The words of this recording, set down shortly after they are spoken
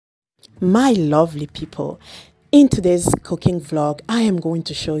My lovely people, in today's cooking vlog, I am going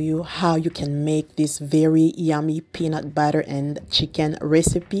to show you how you can make this very yummy peanut butter and chicken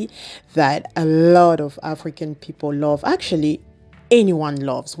recipe that a lot of African people love. Actually, anyone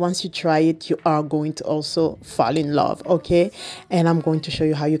loves. Once you try it, you are going to also fall in love, okay? And I'm going to show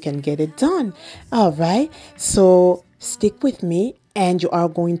you how you can get it done. All right, so stick with me and you are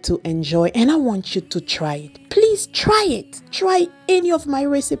going to enjoy, and I want you to try it. Please try it. Try any of my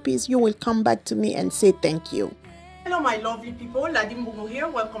recipes. You will come back to me and say thank you. Hello my lovely people, Ladimbugu here.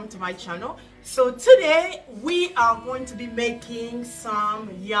 Welcome to my channel. So today we are going to be making some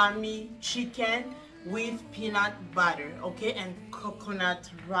yummy chicken with peanut butter, okay, and coconut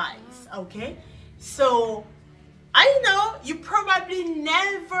rice, okay? So I know you probably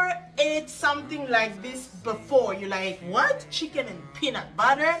never ate something like this before. You're like, what? Chicken and peanut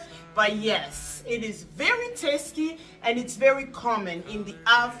butter? But yes, it is very tasty and it's very common in the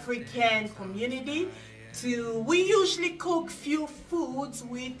African community. We usually cook few foods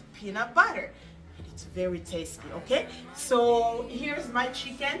with peanut butter. And it's very tasty, okay? So here's my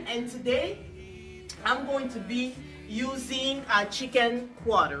chicken, and today I'm going to be using chicken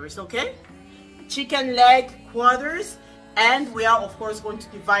quarters, okay? Chicken leg quarters, and we are of course going to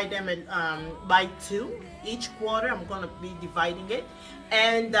divide them in, by 2 each quarter. I'm going to be dividing it,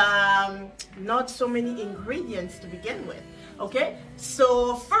 and not so many ingredients to begin with, okay?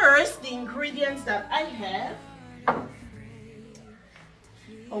 So first, the ingredients that I have,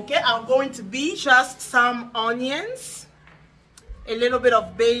 okay, are going to be just some onions, a little bit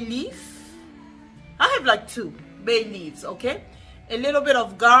of bay leaf. I have like 2 bay leaves, okay, a little bit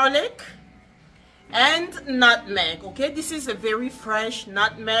of garlic, and nutmeg, okay? This is a very fresh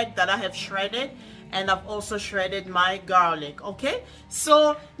nutmeg that I have shredded, and I've also shredded my garlic, okay?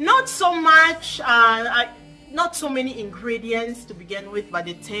 So not so much, not so many ingredients to begin with, but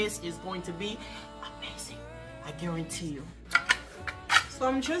the taste is going to be amazing, I guarantee you. So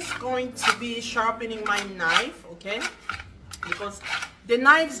I'm just going to be sharpening my knife, okay? Because the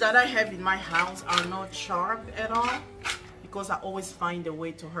knives that I have in my house are not sharp at all, because I always find a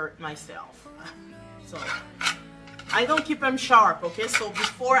way to hurt myself. So I don't keep them sharp, okay? So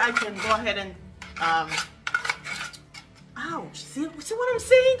before I can go ahead and ouch, see what I'm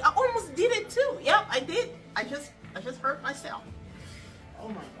saying? I almost did it too. Yep, I did. I just hurt myself. Oh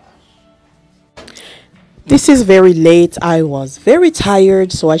my gosh. This is very late. I was very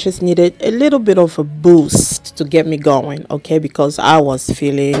tired, so I just needed a little bit of a boost to get me going, okay? Because I was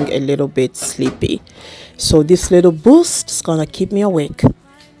feeling a little bit sleepy. So this little boost is gonna keep me awake.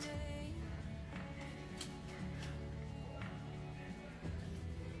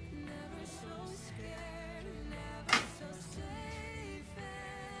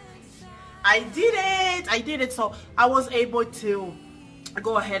 I did it. So I was able to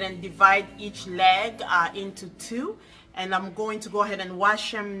go ahead and divide each leg into 2, and I'm going to go ahead and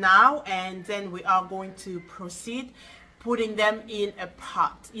wash them now, and then we are going to proceed putting them in a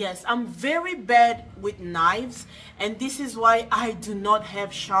pot. Yes, I'm very bad with knives, and this is why I do not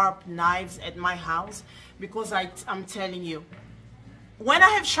have sharp knives at my house, because I'm telling you, when I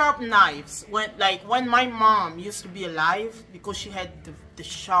have sharp knives, when my mom used to be alive, because she had the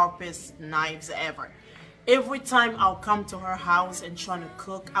sharpest knives ever, every time I'll come to her house and trying to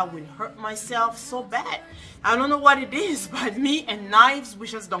cook, I will hurt myself so bad. I don't know what it is, but me and knives, we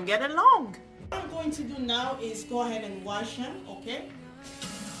just don't get along. What I'm going to do now is go ahead and wash them, okay?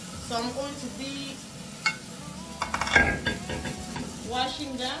 So I'm going to be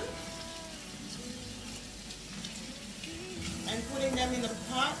washing them and putting them in the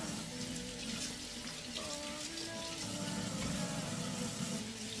pot.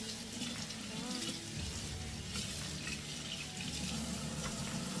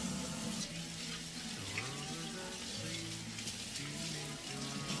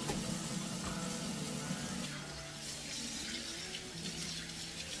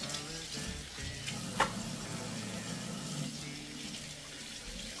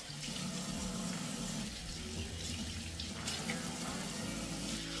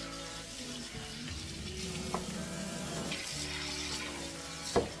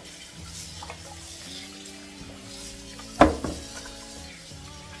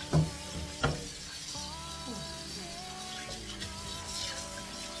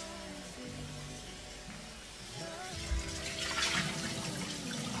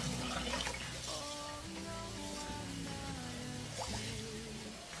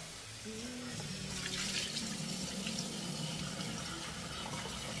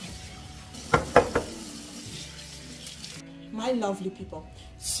 My lovely people,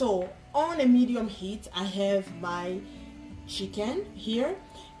 so on a medium heat, I have my chicken here,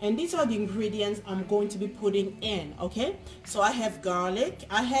 and these are the ingredients I'm going to be putting in. Okay, so I have garlic.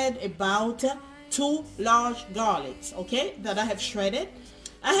 I had about 2 large garlics, okay, that I have shredded.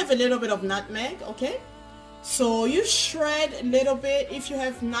 I have a little bit of nutmeg, okay, so you shred a little bit. If you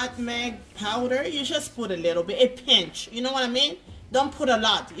have nutmeg powder, you just put a little bit, a pinch, you know what I mean? Don't put a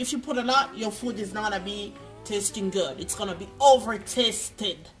lot. If you put a lot, your food is not gonna be tasting good. It's gonna be over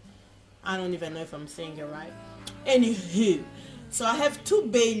tasted. I don't even know if I'm saying it right. Anywho, so I have 2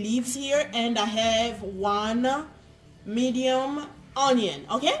 bay leaves here, and I have 1 medium onion.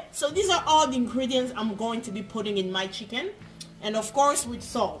 Okay, so these are all the ingredients I'm going to be putting in my chicken, and of course with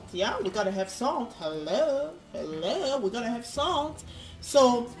salt. Yeah, we gotta have salt. Hello, we gotta have salt.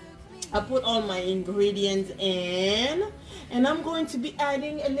 So I put all my ingredients in, and I'm going to be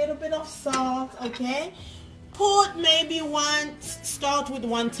adding a little bit of salt. Okay, start with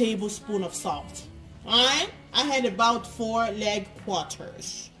 1 tablespoon of salt. All right, I had about 4 leg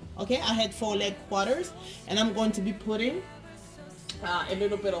quarters. Okay, I had 4 leg quarters, and I'm going to be putting a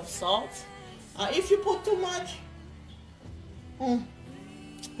little bit of salt. If you put too much,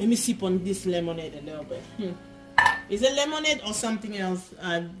 let me sip on this lemonade a little bit. Is it lemonade or something else?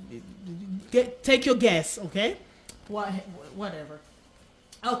 Take your guess, okay? Whatever.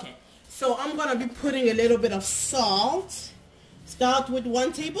 Okay, so I'm gonna be putting a little bit of salt. Start with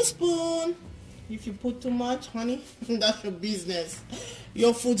 1 tablespoon. If you put too much, honey, that's your business.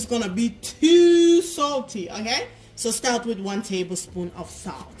 Your food's gonna be too salty, okay? So start with 1 tablespoon of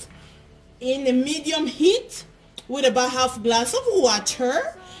salt. In a medium heat, with about half glass of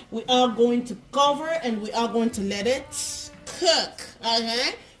water, we are going to cover, and we are going to let it cook,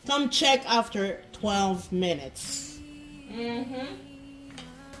 okay? Come check after 12 minutes.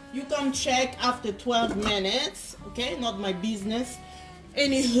 You come check after 12 minutes, okay? Not my business.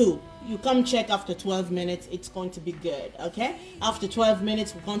 Anywho, you come check after 12 minutes. It's going to be good, okay? After 12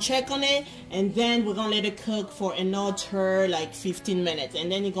 minutes, we're gonna check on it, and then we're gonna let it cook for another like 15 minutes, and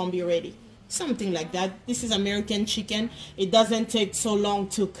then it's gonna be ready. Something like that. This is American chicken. It doesn't take so long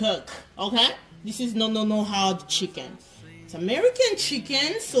to cook, okay? This is no hard chicken. It's American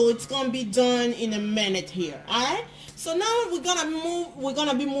chicken, so it's gonna be done in a minute here. All right, so now we're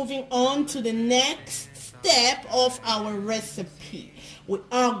gonna be moving on to the next step of our recipe. We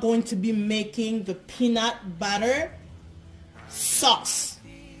are going to be making the peanut butter sauce,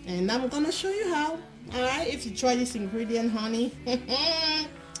 and I'm gonna show you how. All right, if you try this ingredient, honey,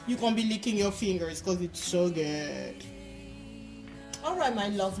 you're gonna be licking your fingers because it's so good. All right, my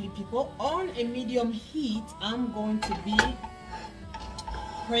lovely people, on a medium heat, I'm going to be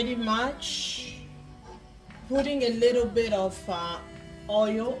pretty much putting a little bit of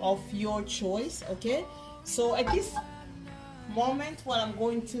oil of your choice. Okay, so at this moment, what I'm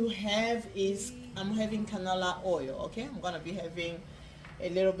going to have is I'm having canola oil. Okay, I'm gonna be having a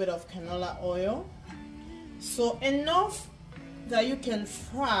little bit of canola oil, so enough that you can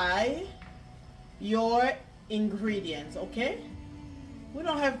fry your ingredients. Okay, we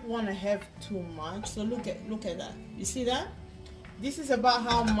don't want to have too much, so look at that. You see that? This is about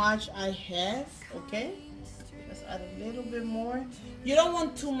how much I have. Okay, let's add a little bit more. You don't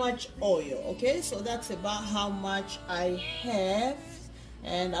want too much oil, okay? So that's about how much I have,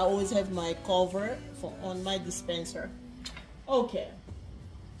 and I always have my cover on my dispenser. Okay,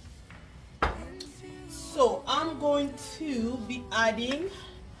 so I'm going to be adding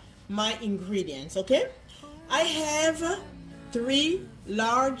my ingredients. Okay, I have 3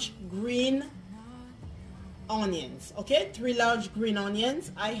 large green onions. Okay, 3 large green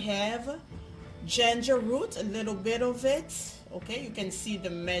onions. I have ginger root, a little bit of it. Okay, you can see the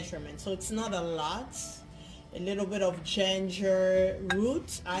measurement, so it's not a lot. A little bit of ginger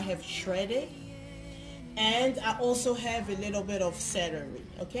root I have shredded, and I also have a little bit of celery.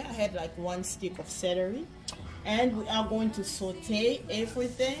 Okay, I had like 1 stick of celery, and we are going to saute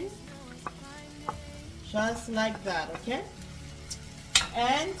everything just like that. Okay,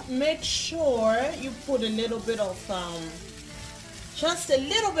 and make sure you put a little bit of just a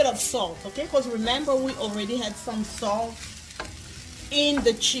little bit of salt, okay, because remember we already had some salt in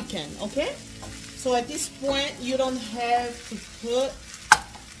the chicken. Okay, so at this point you don't have to put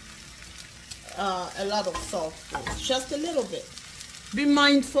a lot of salt, just a little bit. Be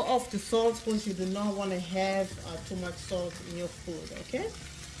mindful of the salt because you do not want to have too much salt in your food. Okay,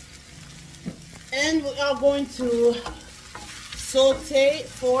 and we are going to saute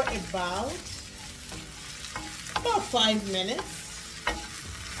for about 5 minutes.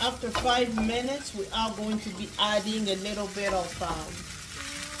 After 5 minutes, we are going to be adding a little bit of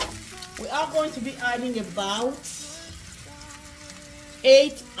we are going to be adding about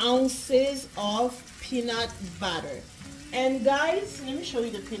 8 ounces of peanut butter. And guys, let me show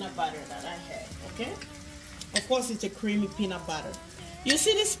you the peanut butter that I have, okay? Of course, it's a creamy peanut butter. You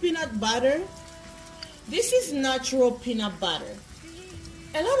see this peanut butter? This is natural peanut butter.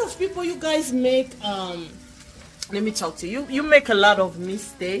 A lot of people, you guys make, let me talk to you. You make a lot of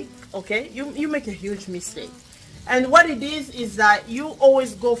mistake, okay? You make a huge mistake. And what it is that you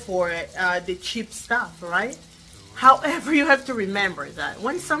always go for the cheap stuff, right? However, you have to remember that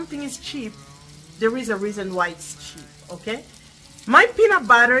when something is cheap, there is a reason why it's cheap, okay? My peanut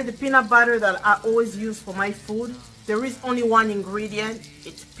butter, the peanut butter that I always use for my food, there is only one ingredient,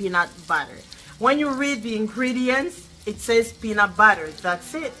 it's peanut butter. When you read the ingredients, it says peanut butter,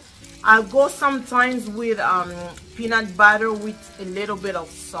 that's it. I'll go sometimes with peanut butter with a little bit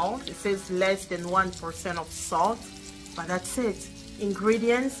of salt. It says less than 1% of salt, but that's it.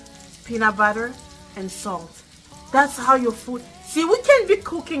 Ingredients, peanut butter, and salt. That's how your food. See, we can be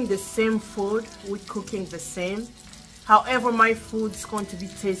cooking the same food. We're cooking the same. However, my food's going to be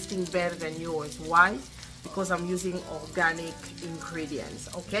tasting better than yours. Why? Because I'm using organic ingredients,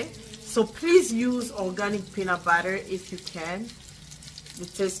 okay? So please use organic peanut butter if you can. The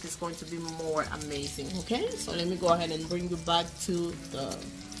taste is going to be more amazing, okay? So let me go ahead and bring you back to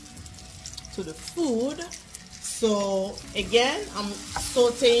the food. So again, I'm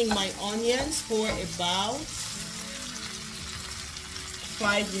sauteing my onions for about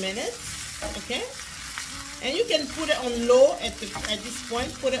 5 minutes, okay? And you can put it on low at this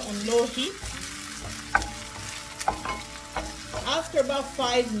point. Put it on low heat. After about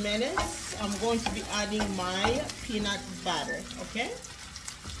 5 minutes, I'm going to be adding my peanut butter, okay?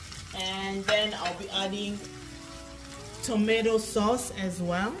 And then I'll be adding tomato sauce as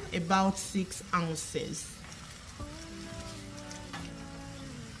well, about 6 ounces.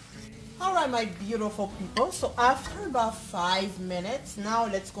 All right, my beautiful people, so after about 5 minutes, now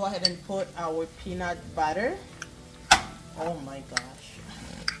let's go ahead and put our peanut butter. Oh my gosh.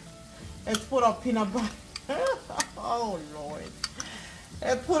 Let's put our peanut butter. Oh Lord.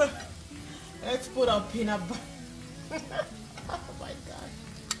 Let's put our peanut butter. Oh my God.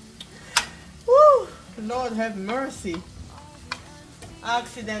 Woo! Lord have mercy.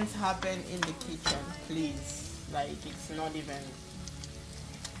 Accidents happen in the kitchen, please. Like, it's not even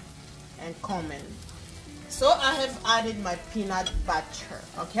common. So I have added my peanut butter,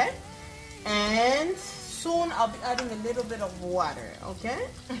 okay? And soon I'll be adding a little bit of water, okay?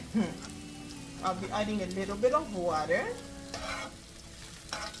 I'll be adding a little bit of water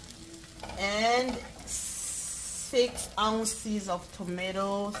and 6 ounces of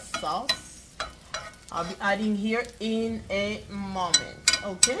tomato sauce. I'll be adding here in a moment,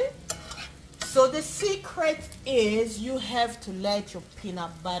 okay? So the secret is you have to let your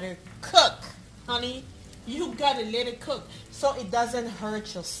peanut butter cook, honey. You gotta let it cook so it doesn't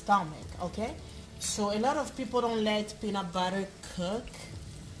hurt your stomach, okay? So a lot of people don't let peanut butter cook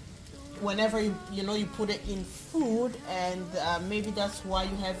whenever you put it in food, and maybe that's why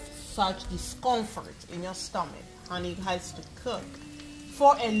you have such discomfort in your stomach. Honey, it has to cook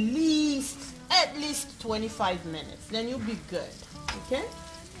for at least 25 minutes. Then you'll be good, okay?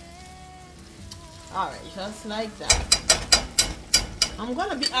 Alright, just like that. I'm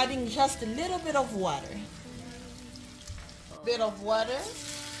gonna be adding just a little bit of water. Bit of water,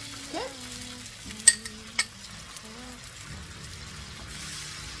 okay?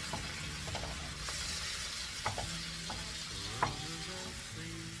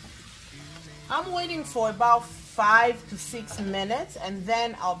 I'm waiting for about 5 to 6 minutes, and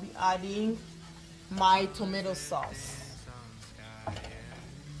then I'll be adding my tomato sauce.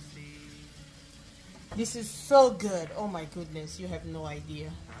 This is so good. Oh my goodness, you have no idea.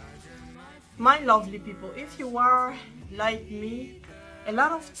 My lovely people, if you are like me, a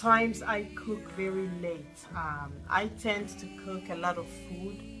lot of times I cook very late. I tend to cook a lot of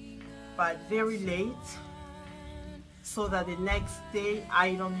food, but very late, so that the next day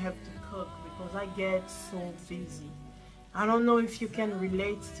I don't have to cook because I get so busy. I don't know if you can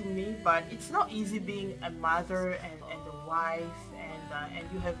relate to me, but it's not easy being a mother and a wife, and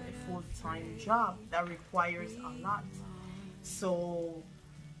you have a full-time job that requires a lot. So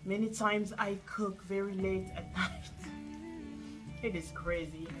many times I cook very late at night. It is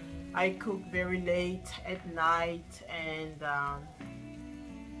crazy. I cook very late at night, and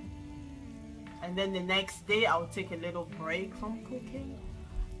then the next day I'll take a little break from cooking.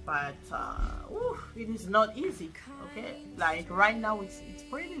 But it is not easy, okay? Like right now it's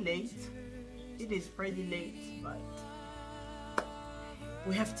pretty late. It is pretty late, but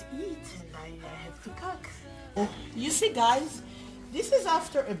we have to eat, and I have to cook. You see, guys, This is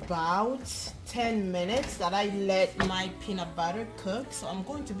after about 10 minutes that I let my peanut butter cook. So I'm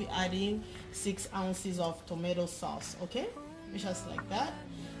going to be adding 6 ounces of tomato sauce, okay? Just like that.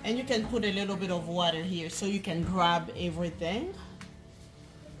 And you can put a little bit of water here so you can grab everything.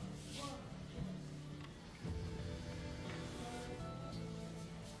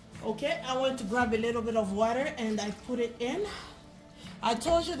 Okay, I went to grab a little bit of water and I put it in. I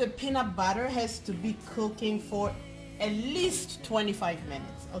told you the peanut butter has to be cooking for at least 25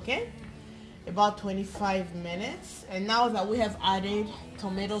 minutes, okay? About 25 minutes. And now that we have added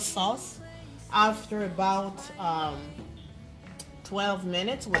tomato sauce, after about 12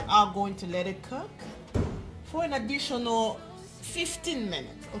 minutes, we are going to let it cook for an additional 15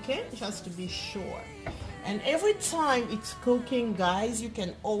 minutes, okay? Just to be sure. And every time it's cooking, guys, you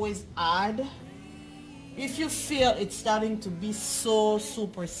can always add. If you feel it's starting to be so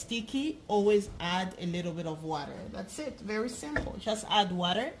super sticky, always add a little bit of water. That's it. Very simple. Just add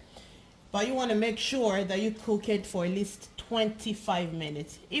water. But you want to make sure that you cook it for at least 25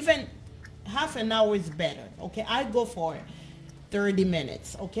 minutes. Even half an hour is better. Okay, I go for 30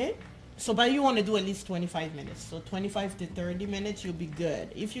 minutes. Okay, so but you want to do at least 25 minutes. So 25 to 30 minutes, you'll be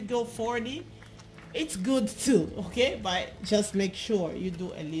good. If you go 40, it's good too. Okay, but just make sure you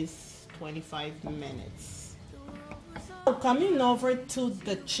do at least 25 minutes. So coming over to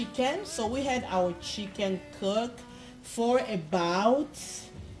the chicken, so we had our chicken cook for about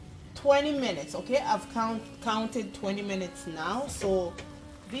 20 minutes. Okay, I've counted 20 minutes now. So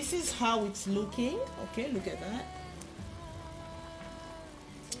this is how it's looking. Okay, look at that.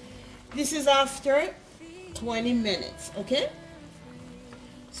 This is after 20 minutes. Okay,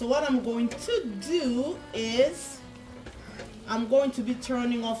 so what I'm going to do is I'm going to be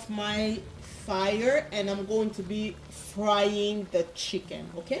turning off my fire and I'm going to be frying the chicken.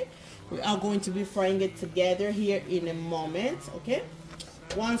 Okay, we are going to be frying it together here in a moment. Okay,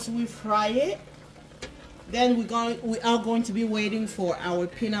 once we fry it, then we are going to be waiting for our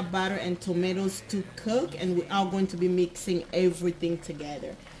peanut butter and tomatoes to cook, and we are going to be mixing everything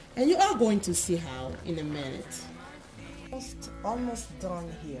together, and you are going to see how in a minute. Almost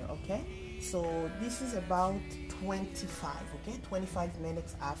done here. Okay, so this is about 25, okay, 25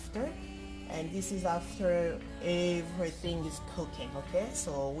 minutes after, and this is after everything is cooking. Okay,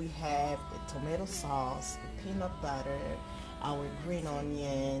 so we have the tomato sauce, the peanut butter, our green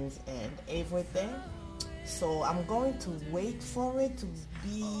onions, and everything. So I'm going to wait for it to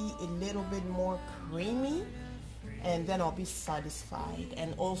be a little bit more creamy, and then I'll be satisfied.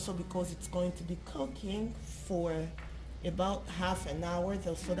 And also because it's going to be cooking for about half an hour,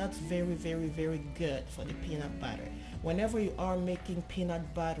 so that's very, very, very good for the peanut butter. Whenever you are making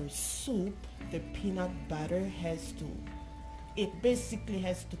peanut butter soup, the peanut butter it basically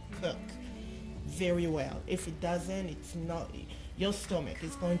has to cook very well. If it doesn't, it's not, your stomach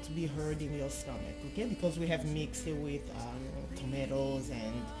is going to be hurting your stomach, okay, because we have mixed it with tomatoes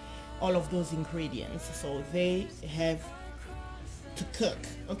and all of those ingredients, so they have to cook.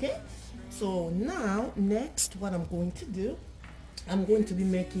 Okay, so now next what I'm going to do, I'm going to be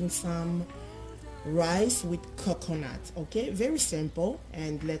making some rice with coconut. Okay, very simple,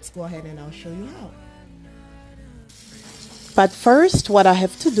 and let's go ahead and I'll show you how. But first what I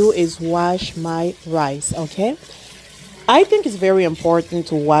have to do is wash my rice. Okay, I think it's very important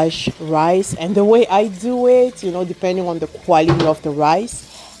to wash rice, and the way I do it, you know, depending on the quality of the rice,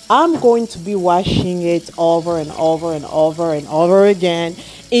 I'm going to be washing it over and over and over and over again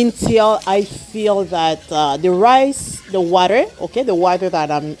until I feel that the rice, the water, okay, the water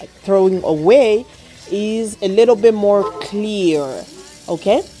that I'm throwing away is a little bit more clear.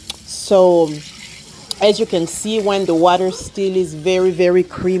 Okay, so as you can see, when the water still is very, very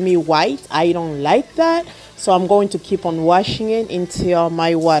creamy white, I don't like that. So I'm going to keep on washing it until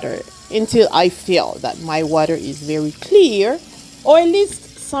I feel that my water is very clear, or at least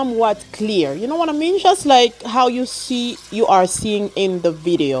somewhat clear. You know what I mean? Just like how you are seeing in the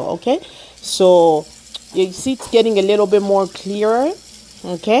video. Okay, so you see it's getting a little bit more clearer.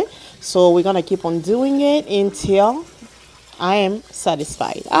 Okay, so we're gonna keep on doing it until I am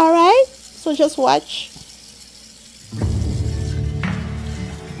satisfied. All right, so just watch.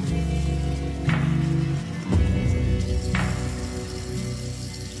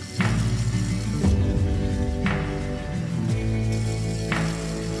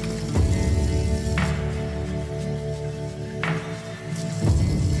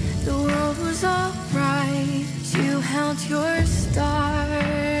 Alright, you held your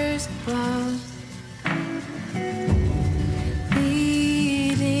stars above,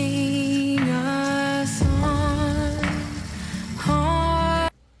 leading us on.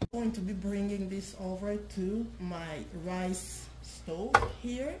 going to be bringing this over to my rice stove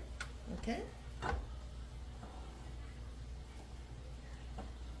here. Okay.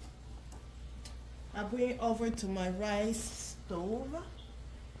 I bring it over to my rice stove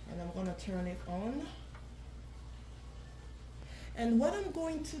and I'm gonna turn it on. And what I'm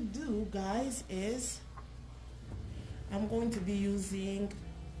going to do, guys, is I'm going to be using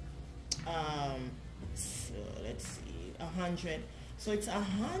so let's see, 100. So it's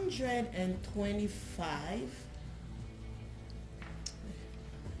 125.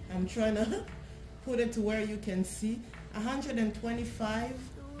 I'm trying to put it to where you can see. 125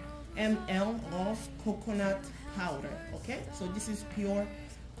 ml of coconut powder. Okay, so this is pure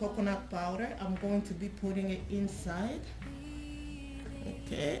coconut powder. I'm going to be putting it inside.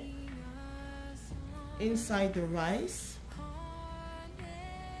 Okay, inside the rice.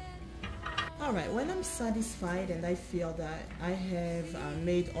 All right, when I'm satisfied and I feel that I have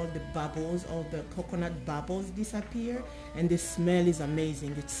made all the bubbles, all the coconut bubbles disappear, and the smell is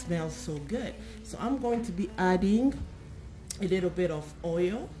amazing, it smells so good. So I'm going to be adding a little bit of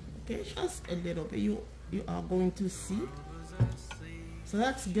oil. Okay, just a little bit, you are going to see. So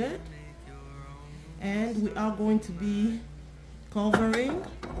that's good. And we are going to be covering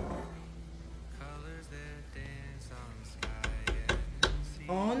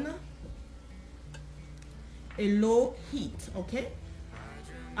on a low heat. Okay,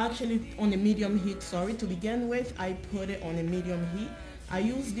 actually on a medium heat, sorry. To begin with, I put it on a medium heat. I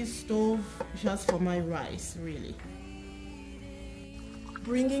use this stove just for my rice, really.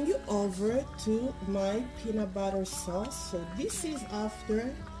 Bringing you over to my peanut butter sauce. So this is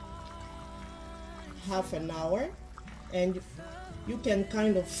after half an hour, and you can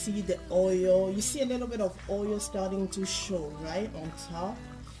kind of see the oil. You see a little bit of oil starting to show right on top.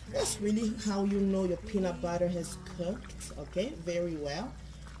 That's really how you know your peanut butter has cooked, okay, very well.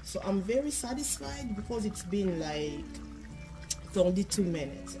 So I'm very satisfied because it's been like 32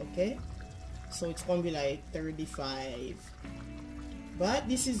 minutes, okay? So it's gonna be like 35. But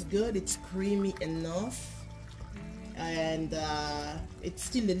this is good, it's creamy enough, and it's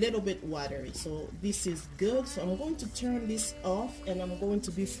still a little bit watery, so this is good. So I'm going to turn this off and I'm going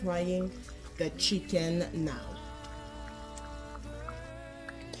to be frying the chicken now.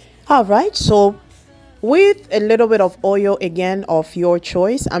 All right, so with a little bit of oil again of your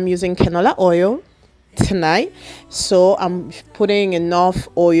choice, I'm using canola oil tonight. So I'm putting enough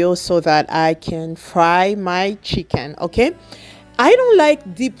oil so that I can fry my chicken. Okay, I don't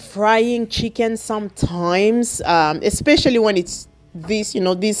like deep frying chicken sometimes, especially when it's this,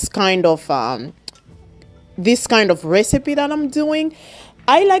 this kind of recipe that I'm doing.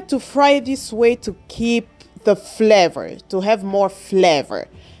 I like to fry this way to keep the flavor, to have more flavor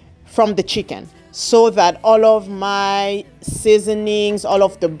from the chicken, so that all of my seasonings, all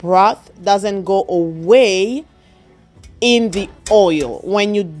of the broth doesn't go away in the oil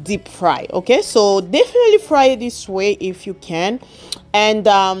when you deep fry. Okay, so definitely fry it this way if you can. And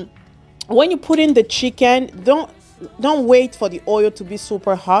when you put in the chicken, don't wait for the oil to be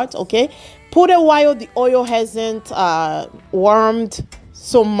super hot. Okay, put it while the oil hasn't warmed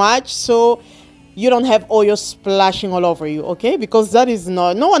so much, so you don't have oil splashing all over you. Okay, because that is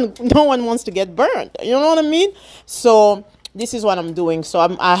not, no one wants to get burned, you know what I mean? So this is what I'm doing.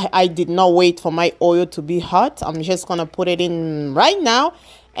 So I did not wait for my oil to be hot. I'm just gonna put it in right now,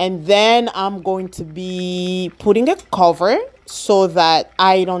 and then I'm going to be putting a cover so that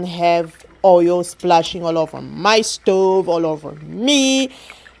I don't have oil splashing all over my stove, all over me.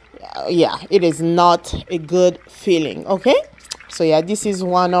 Yeah, it is not a good feeling. Okay, so yeah, this is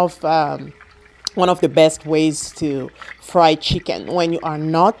one of the best ways to fry chicken when you are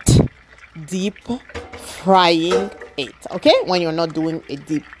not deep frying it. Okay, when you're not using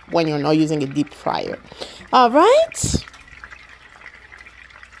a deep fryer. All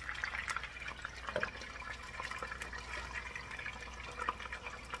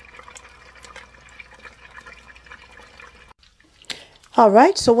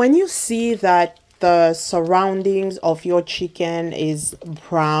right, so when you see that the surroundings of your chicken is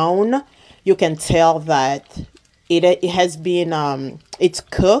brown, you can tell that it has been it's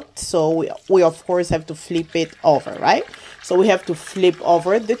cooked. So we of course have to flip it over, right? So we have to flip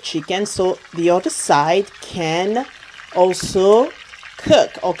over the chicken so the other side can also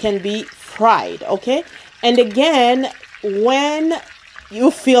cook or can be fried. Okay, and again, when you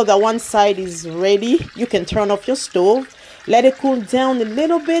feel that one side is ready, you can turn off your stove, let it cool down a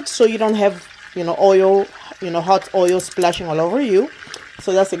little bit so you don't have oil, hot oil splashing all over you.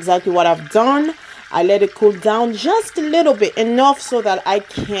 So that's exactly what I've done. I let it cool down just a little bit, enough so that I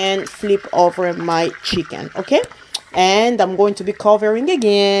can flip over my chicken. Okay, And I'm going to be covering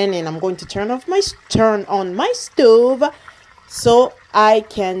again, and I'm going to turn on my stove so I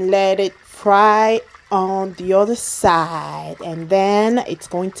can let it fry on the other side, and then it's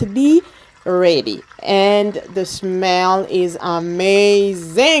going to be ready. And the smell is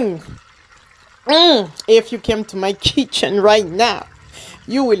amazing. If you came to my kitchen right now,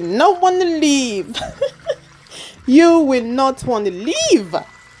 you will not want to leave. You will not want to leave.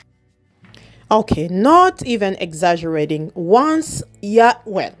 Okay, not even exaggerating. Once you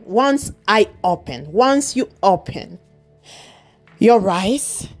open your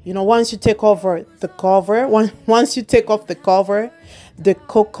rice, once you take over the cover, once you take off the cover, the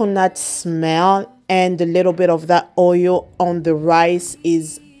coconut smell and a little bit of that oil on the rice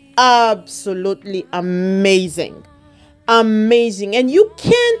is absolutely amazing. Amazing. And you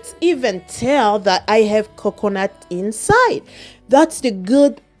can't even tell that I have coconut inside. That's the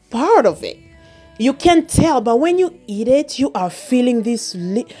good part of it. You can tell, but when you eat it, you are feeling this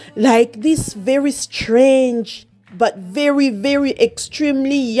like this very strange but very, very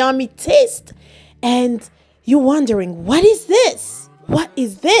extremely yummy taste. And you're wondering, what is this? What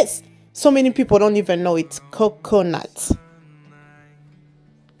is this? So many people don't even know it's coconut.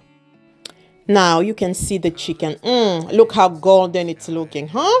 Now you can see the chicken. Look how golden it's looking,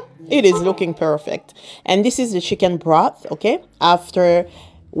 huh? It is looking perfect. And this is the chicken broth, okay? After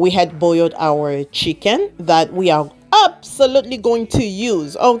we had boiled our chicken that we are absolutely going to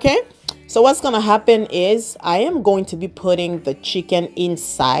use, okay? So what's going to happen is I am going to be putting the chicken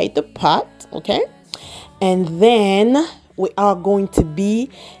inside the pot, okay? And then we are going to be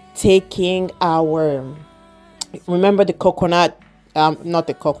taking our, remember the coconut, not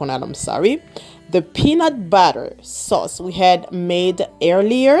the coconut, I'm sorry, the peanut butter sauce we had made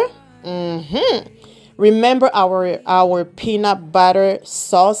earlier. Remember our peanut butter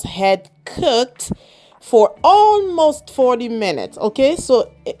sauce had cooked for almost 40 minutes, okay?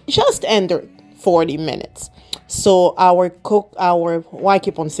 So just under 40 minutes. So why I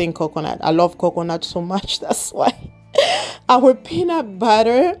keep on saying coconut, I love coconut so much, that's why. Our peanut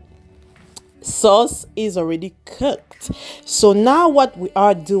butter sauce is already cooked. So now what we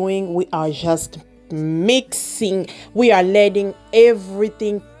are doing, we are just mixing. We are letting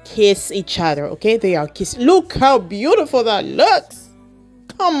everything kiss each other, okay? They are kissing. Look how beautiful that looks.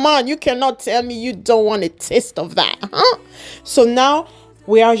 Come on, you cannot tell me you don't want a taste of that, huh? So now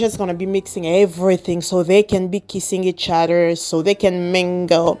we are just gonna be mixing everything so they can be kissing each other, so they can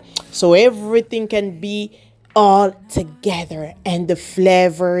mingle, so everything can be all together, and the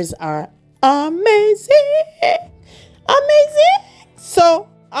flavors are amazing. Amazing. So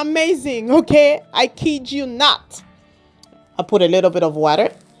amazing, okay? I kid you not. I put a little bit of water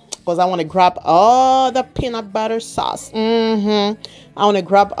because I want to grab all the peanut butter sauce. I want to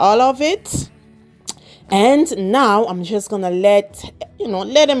grab all of it. And now I'm just going to let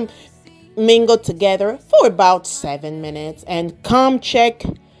them mingle together for about 7 minutes, and come check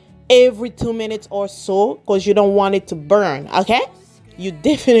every 2 minutes or so, because you don't want it to burn, okay? You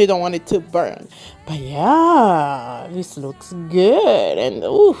definitely don't want it to burn. But yeah, this looks good. And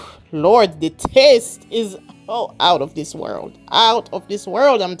oh Lord, the taste is out of this world. Out of this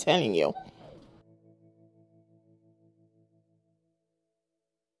world, I'm telling you.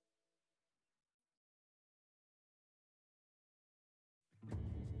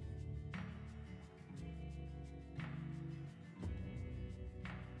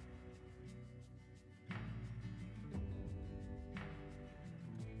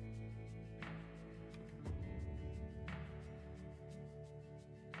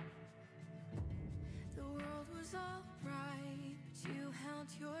 The world was alright, but you held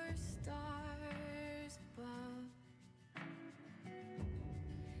your stars above,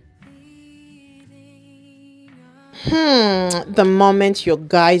 leading us. The moment you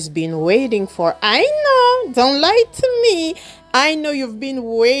guys been waiting for. I know, don't lie to me. I know you've been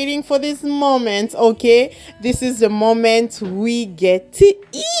waiting for this moment, okay? This is the moment we get to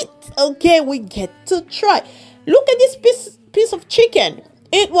eat, okay? We get to try. Look at this piece of chicken.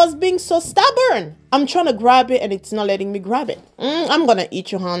 It was being so stubborn. I'm trying to grab it and it's not letting me grab it. I'm gonna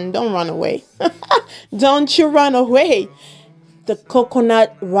eat you, hon. Don't run away. Don't you run away. The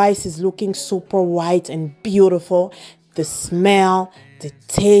coconut rice is looking super white and beautiful. The smell, the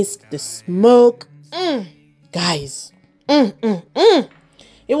taste, the smoke. Guys. It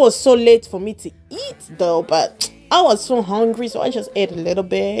was so late for me to eat though, but I was so hungry, so I just ate a little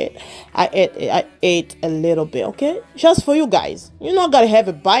bit. I ate a little bit, okay? Just for you guys. You not gotta have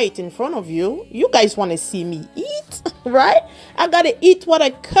a bite in front of you. You guys wanna see me eat, right? I gotta eat what I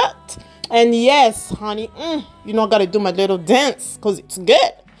cooked. And yes, honey, you know, I gotta do my little dance because it's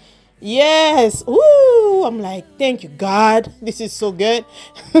good. Yes. Ooh, I'm like, thank you, God. This is so good.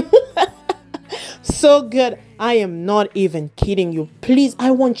 So good. I am not even kidding you. Please,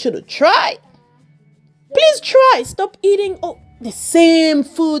 I want you to try. Please try. Stop eating the same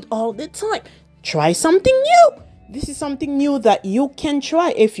food all the time. Try something new. This is something new that you can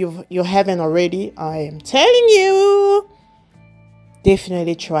try if you haven't already. I am telling you.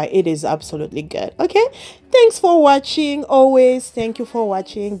 Definitely try. It is absolutely good. Okay. Thanks for watching. Always thank you for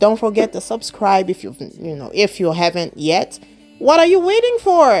watching. Don't forget to subscribe if you haven't yet. What are you waiting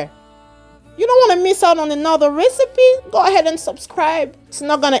for? You don't want to miss out on another recipe? Go ahead and subscribe. It's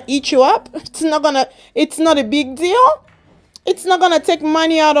not gonna eat you up. It's not a big deal. It's not gonna take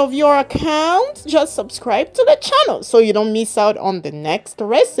money out of your account. Just subscribe to the channel so you don't miss out on the next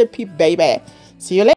recipe, baby. See you later.